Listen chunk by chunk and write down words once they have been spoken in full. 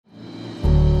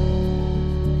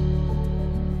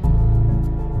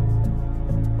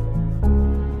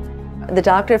The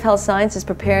Doctorate of Health Science is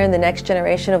preparing the next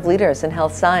generation of leaders in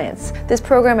health science. This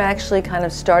program actually kind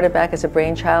of started back as a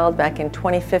brainchild back in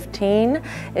 2015.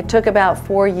 It took about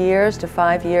 4 years to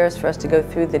 5 years for us to go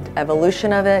through the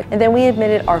evolution of it. And then we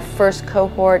admitted our first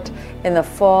cohort in the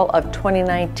fall of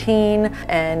 2019,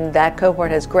 and that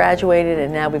cohort has graduated,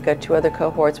 and now we've got 2 other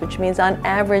cohorts, which means on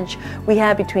average we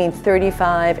have between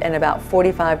 35 and about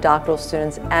 45 doctoral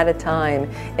students at a time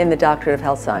in the Doctorate of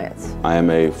Health Science. I am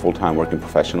a full-time working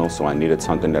professional, so I needed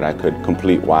something that I could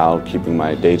complete while keeping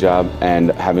my day job,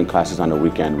 and having classes on the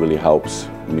weekend really helps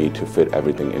me to fit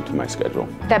everything into my schedule.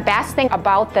 The best thing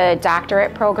about the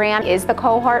doctorate program is the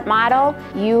cohort model.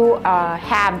 You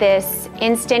have this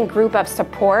instant group of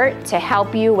support to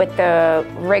help you with the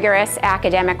rigorous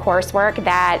academic coursework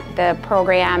that the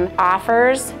program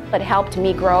offers. It helped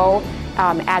me grow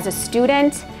as a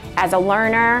student, as a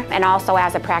learner, and also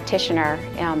as a practitioner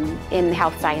in the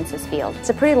health sciences field. It's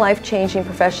a pretty life-changing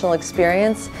professional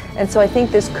experience, and so I think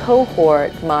this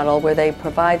cohort model where they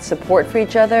provide support for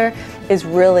each other is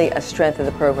really a strength of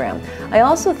the program. I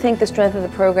also think the strength of the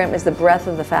program is the breadth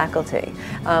of the faculty.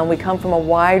 We come from a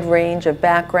wide range of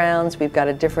backgrounds. We've got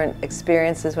different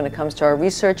experiences when it comes to our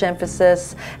research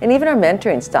emphasis and even our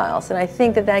mentoring styles, and I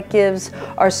think that that gives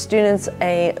our students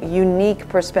a unique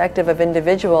perspective of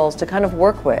individuals to kind of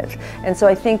work with. And so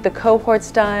I think the cohort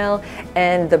style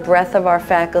and the breadth of our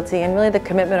faculty and really the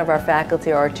commitment of our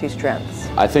faculty are our 2 strengths.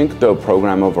 I think the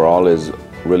program overall is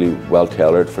really well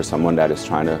tailored for someone that is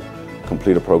trying to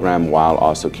complete a program while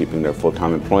also keeping their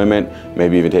full-time employment,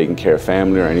 maybe even taking care of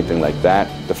family or anything like that.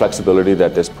 The flexibility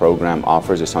that this program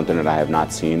offers is something that I have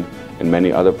not seen in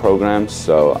many other programs,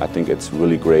 so I think it's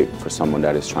really great for someone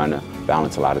that is trying to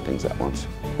balance a lot of things at once.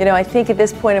 You know, I think at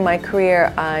this point in my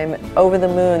career, I'm over the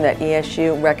moon that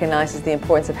ESU recognizes the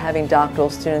importance of having doctoral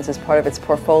students as part of its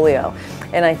portfolio.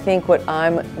 And I think what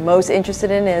I'm most interested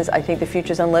in is I think the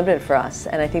future is unlimited for us.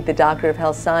 And I think the Doctorate of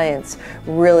Health Science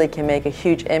really can make a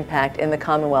huge impact in the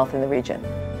Commonwealth and the region.